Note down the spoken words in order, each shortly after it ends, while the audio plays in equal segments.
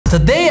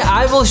Today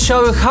I will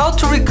show you how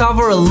to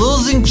recover a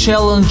losing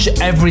challenge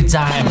every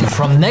time.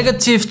 From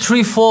negative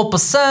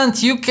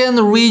 3-4% you can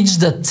reach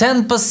the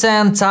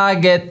 10%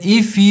 target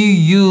if you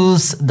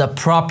use the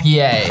prop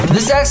EA.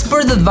 This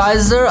expert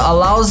advisor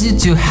allows you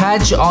to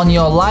hedge on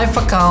your live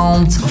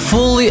account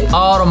fully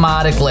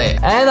automatically.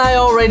 And I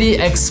already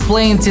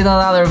explained in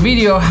another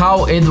video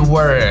how it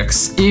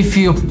works. If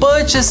you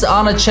purchase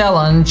on a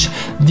challenge,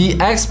 the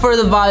expert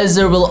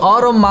advisor will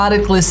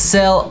automatically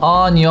sell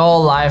on your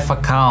live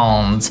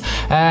account,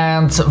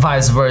 and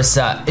vice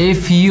versa.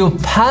 If you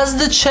pass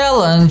the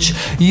challenge,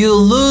 you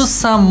lose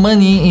some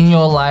money in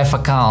your live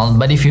account,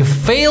 but if you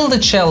fail the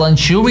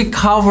challenge, you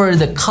recover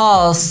the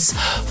costs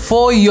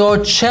for your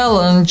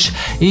challenge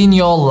in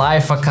your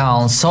live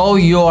account, so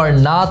you are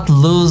not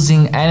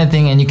losing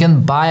anything and you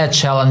can buy a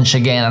challenge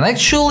again. And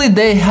actually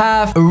they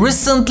have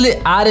recently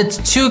added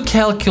two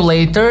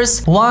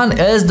calculators. One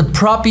is the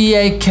prop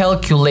EA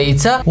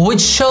calculator, which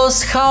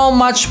shows how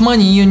much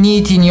money you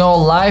need in your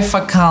live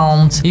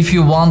account if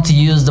you want to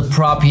use the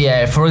prop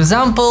EA. For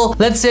example,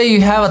 let's say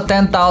you have a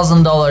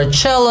 $10,000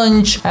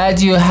 challenge and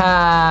you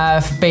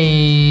have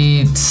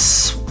paid,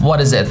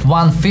 what is it,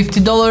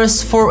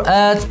 $150 for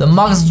it. The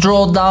max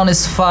drawdown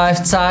is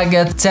 5,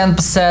 target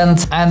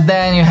 10%, and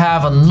then you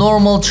have a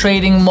normal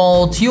trading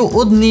mode. You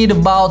would need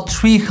about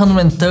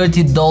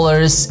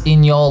 $330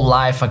 in your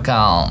live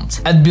account.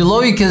 And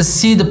below you can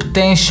see the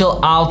potential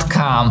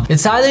outcome.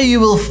 It's either you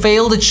will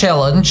fail the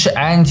challenge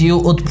and you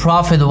would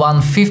profit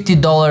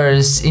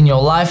 $150 in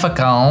your live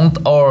account,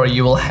 or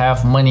you will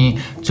have money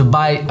to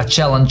buy a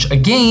challenge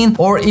again,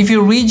 or if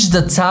you reach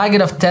the target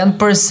of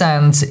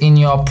 10% in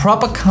your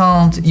prop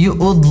account, you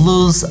would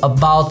lose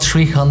about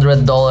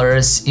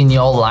 $300 in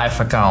your live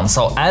account.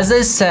 So as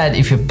I said,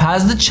 if you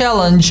pass the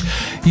challenge,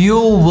 you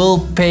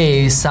will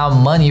pay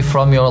some money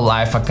from your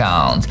live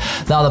account.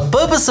 Now the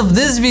purpose of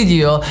this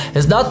video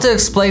is not to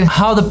explain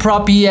how the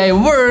prop EA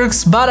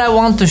works, but I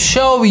want to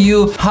show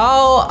you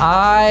how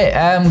I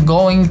am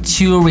going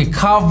to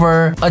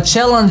recover a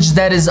challenge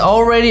that is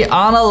already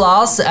on a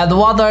loss and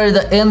what are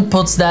the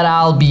inputs that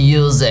I'll be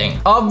using.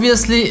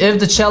 Obviously, if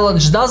the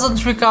challenge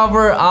doesn't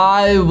recover,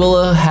 I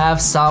will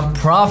have some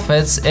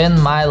profits in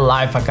my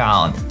live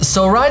account.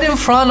 So right in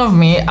front of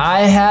me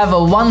I have a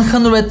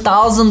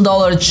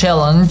 $100,000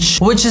 challenge,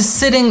 which is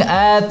sitting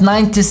at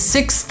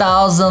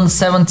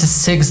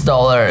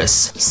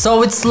 $96,076.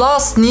 So it's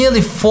lost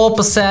nearly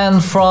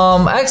 4%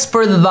 from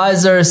expert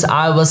advisors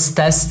I was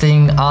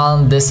testing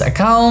on this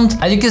account.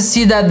 And you can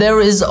see that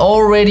there is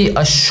already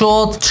a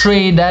short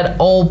trade that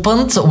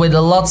opened with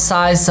a lot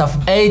size of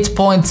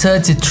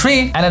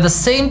 8.33, and at the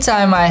same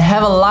time I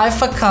have a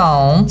live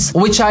account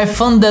which I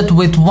funded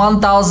with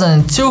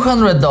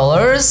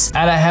 $1,200,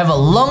 and I have a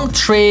long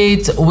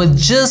trade with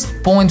just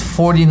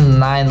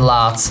 0.49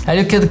 lots. And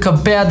you can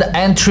compare the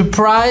entry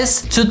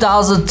price,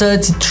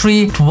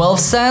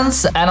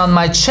 $2,033.12, and on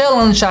my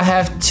challenge I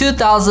have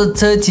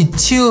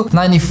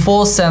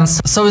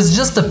 $2,032.94. So it's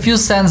just a few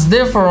cents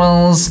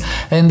difference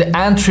in the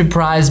entry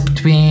price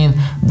between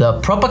the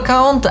prop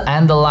account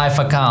and the live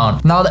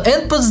account. Now the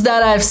inputs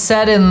that I've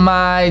set in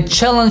my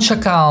challenge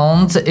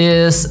account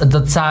is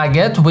the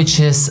target, which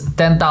is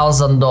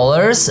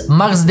 $10,000,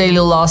 max daily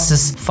loss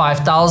is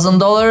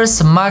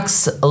 $5,000,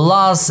 max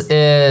loss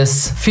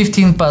is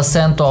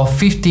 15% of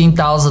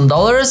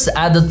 $15,000,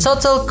 and the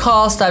total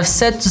cost I've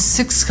set to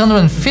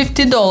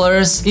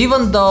 $650,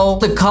 even though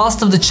the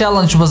cost of the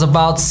challenge was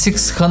about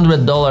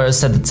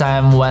 $600 at the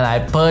time when I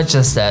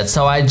purchased it.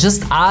 So I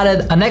just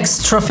added an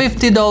extra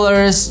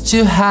 $50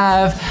 to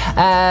have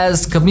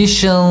as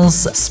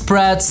commissions,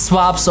 spreads,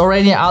 swaps, or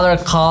any other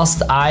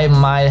cost I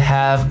might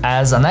have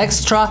as an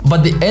extra.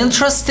 But the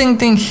interesting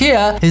thing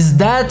here is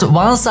that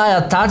once I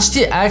attach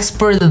the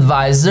expert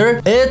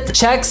advisor, it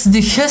checks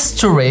the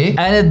history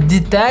and it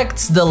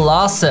detects the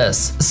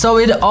losses. So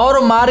it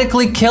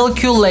automatically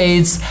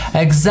calculates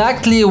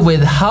exactly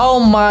with how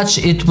much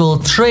it will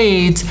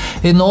trade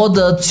in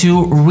order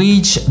to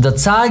reach the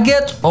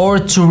target or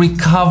to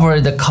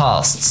recover the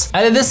costs.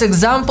 And in this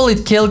example,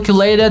 it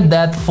calculated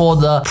that for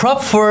the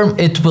prop firm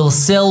it will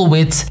sell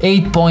with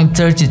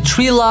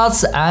 8.33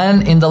 lots,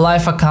 and in the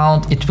live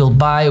account it will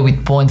buy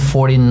with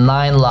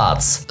 0.49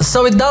 lots.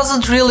 So it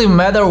doesn't really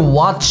matter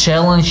what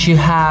challenge you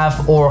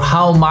have or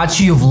how much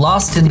you've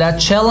lost in that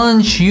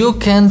challenge, you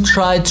can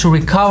try to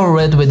recover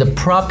it with the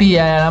prop EA,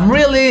 and I'm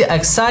really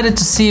excited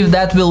to see if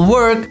that will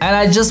work. And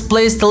I just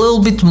placed a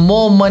little bit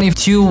more money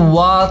to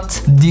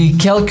what the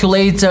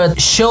calculator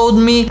showed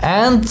me,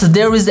 and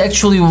there is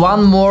actually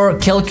one more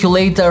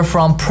calculator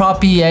from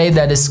prop EA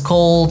that is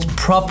called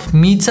prop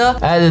meter,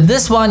 and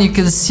this one you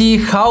can see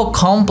how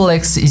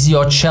complex is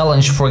your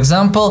challenge. For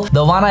example,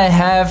 the one I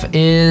have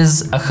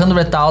is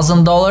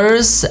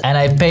 $100,000 and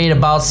I paid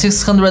about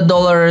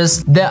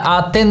 $600. There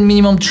are 10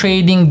 minimum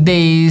trading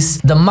days.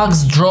 The max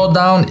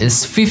drawdown is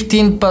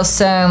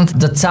 15%,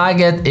 the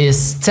target is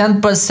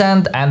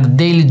 10%, and the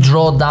daily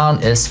drawdown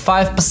is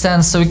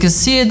 5%. So you can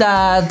see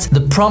that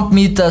the prompt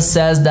meter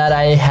says that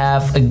I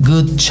have a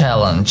good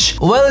challenge.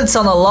 Well, it's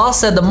on a loss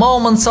at the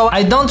moment, so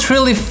I don't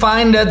really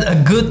find it a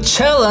good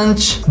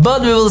challenge, but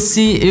we will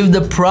see if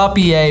the prop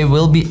EA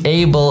will be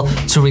able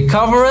to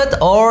recover it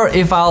or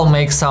if I'll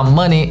make some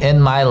money in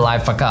my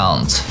live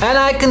account. And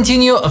I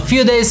continue a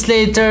few days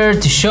later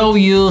to show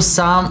you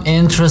some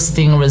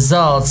interesting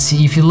results.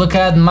 If you look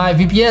at my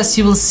VPS,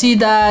 you will see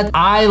that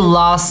I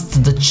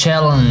lost the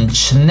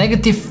challenge,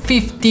 negative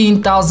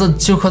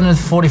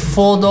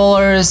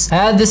 $15,244,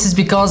 and this is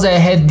because I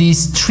had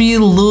these 3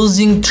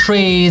 losing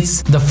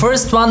trades. The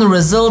first one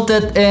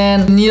resulted in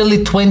nearly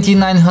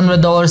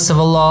 $2,900 of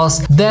a loss,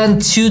 then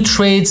 2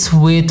 trades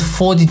with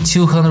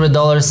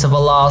 $4,200 of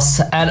a loss,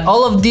 and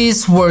all of these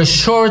were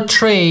short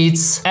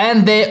trades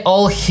and they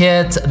all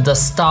hit the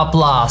stop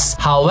loss.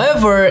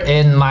 However,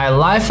 in my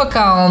live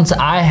account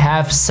I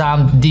have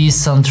some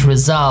decent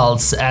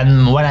results,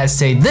 and when I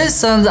say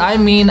decent, I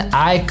mean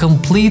I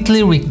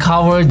completely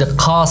recovered the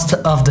cost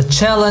of the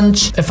challenge.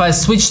 If I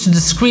switch to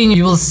the screen,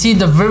 you will see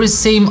the very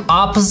same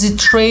opposite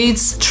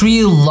trades,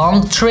 3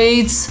 long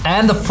trades,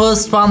 and the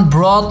first one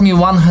brought me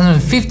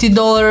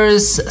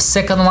 $150,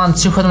 second one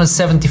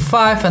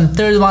 $275, and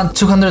third one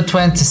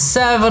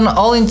 $227,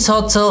 all in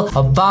total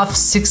above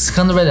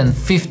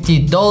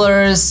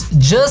 $650,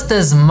 just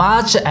as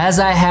much as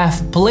I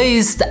have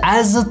placed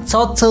as a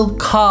total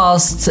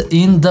cost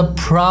in the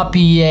prop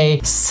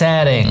EA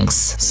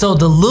settings. So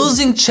the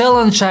losing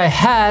challenge I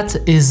had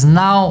is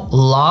now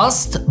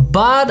lost,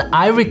 but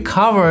I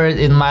recovered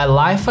in my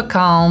live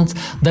account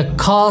the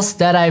cost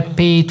that I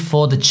paid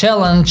for the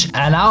challenge,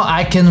 and now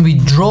I can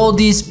withdraw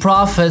these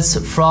profits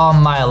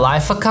from my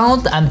live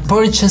account and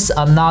purchase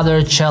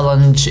another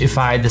challenge if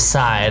I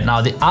decide.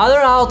 Now the other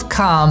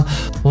outcome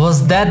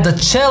was that the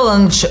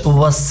challenge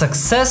was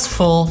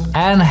successful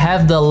and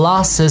have the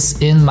losses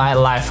in my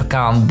live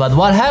account. But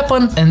what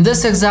happened in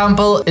this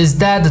example is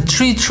that the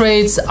 3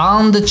 trades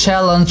on the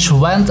challenge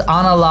went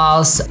on a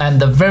loss and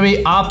the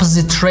very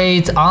opposite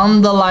trade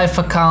on the live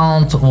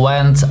account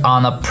went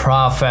on a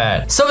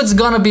profit. So it's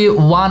gonna be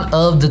one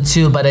of the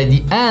two, but at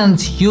the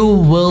end you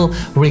will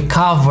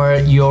recover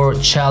your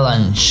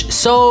challenge.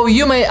 So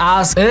you may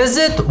ask, is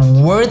it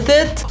worth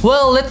it?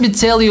 Well, let me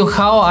tell you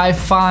how I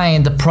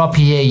find the prop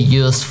EA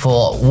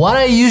useful. What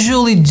I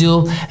usually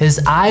do is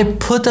I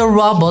put a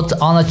robot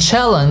on a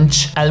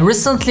challenge, and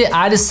recently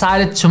I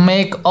decided to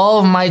make all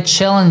of my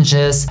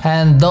challenges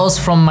and those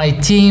from my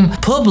team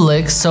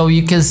public, so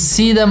you can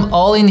see them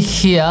all in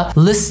here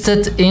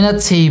listed in a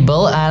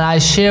table, and I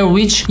share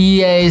which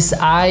EAs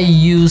I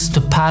use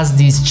to pass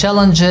these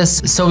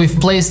challenges. So we've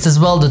placed as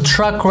well the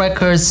track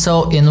records,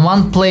 so in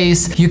one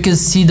place you can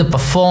see the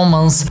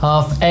performance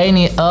of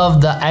any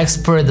of the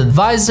expert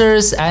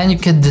advisors and you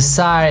can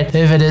decide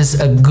if it is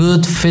a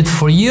good fit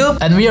for you,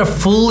 and we are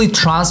fully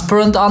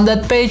transparent on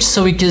that page,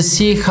 so we can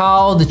see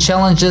how the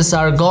challenges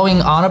are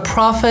going on a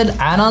profit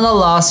and on a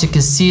loss. You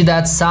can see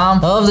that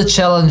some of the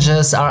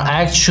challenges are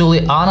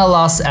actually on a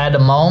loss at the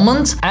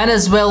moment, and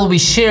as well we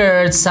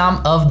shared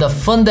some of the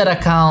funded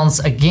accounts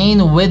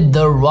again with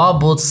the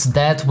robots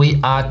that we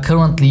are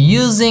currently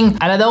using.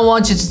 And I don't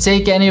want you to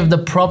take any of the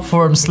prop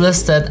firms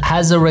listed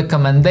as a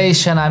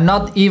recommendation. I'm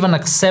not even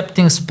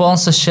accepting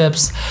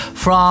sponsorships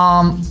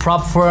from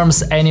prop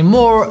firms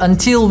anymore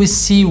until we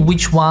see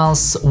which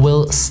ones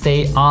will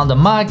stay on the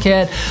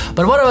market.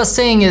 But what I was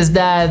saying is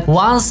that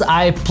once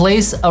I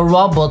place a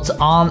robot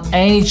on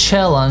any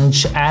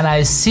challenge and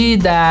I see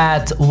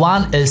that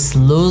one is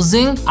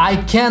losing, I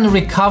can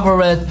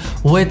recover it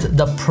with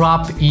the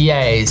prop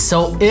EA.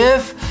 So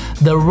if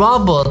the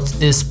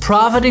robot is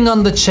profiting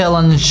on the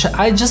challenge,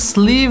 I just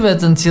leave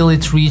it until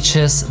it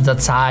reaches the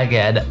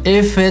target.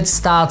 If it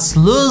starts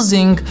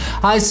losing,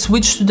 I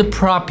switch to the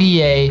prop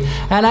EA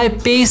and I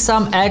pay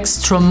some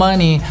extra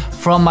money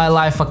from my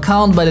live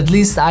account, but at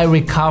least I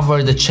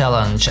recover the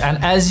challenge. And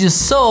as you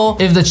saw,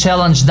 if the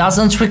challenge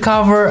doesn't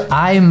recover,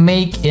 I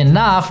make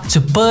enough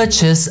to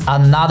purchase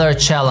another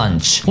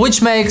challenge,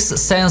 which makes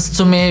sense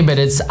to me, but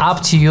it's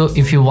up to you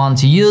if you want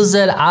to use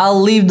it. I'll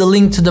leave the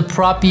link to the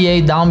prop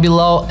EA down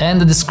below in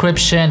the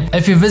description.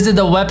 If you visit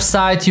the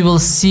website, you will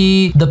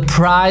see the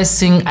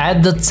pricing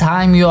at the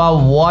time you are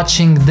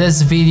watching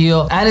this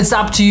video, and it's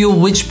up to you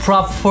which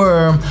prop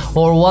firm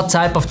or what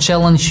type of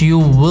challenge you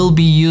will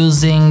be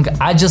using.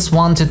 I just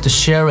wanted to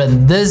share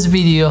in this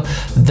video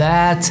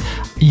that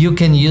you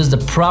can use the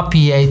prop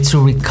EA to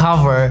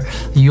recover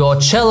your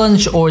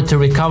challenge or to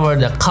recover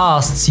the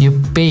costs you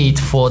paid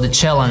for the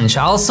challenge.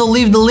 I also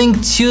leave the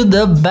link to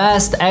the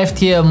best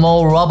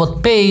FTMO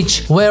robot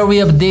page where we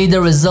update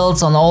the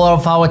results on all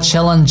of our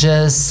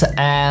challenges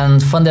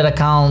and funded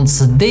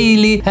accounts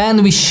daily,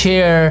 and we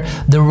share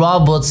the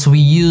robots we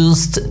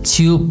used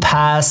to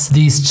pass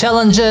these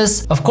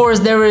challenges. Of course,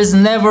 there is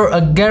never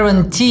a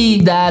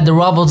guarantee that the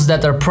robots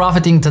that are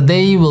profiting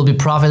today will be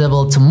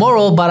profitable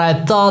tomorrow, but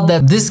I thought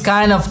that this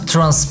kind kind of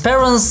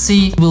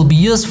transparency will be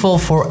useful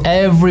for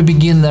every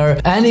beginner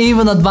and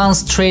even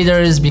advanced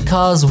traders,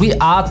 because we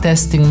are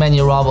testing many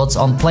robots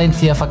on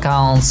plenty of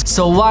accounts,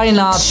 so why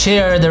not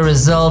share the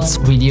results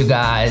with you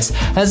guys.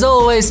 As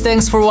always,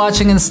 thanks for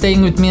watching and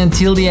staying with me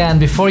until the end.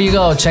 Before you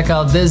go, check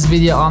out this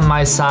video on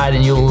my side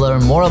and you'll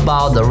learn more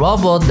about the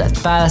robot that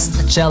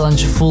passed a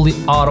challenge fully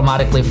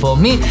automatically for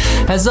me.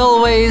 As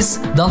always,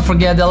 don't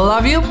forget that I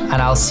love you,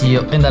 and I'll see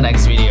you in the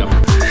next video.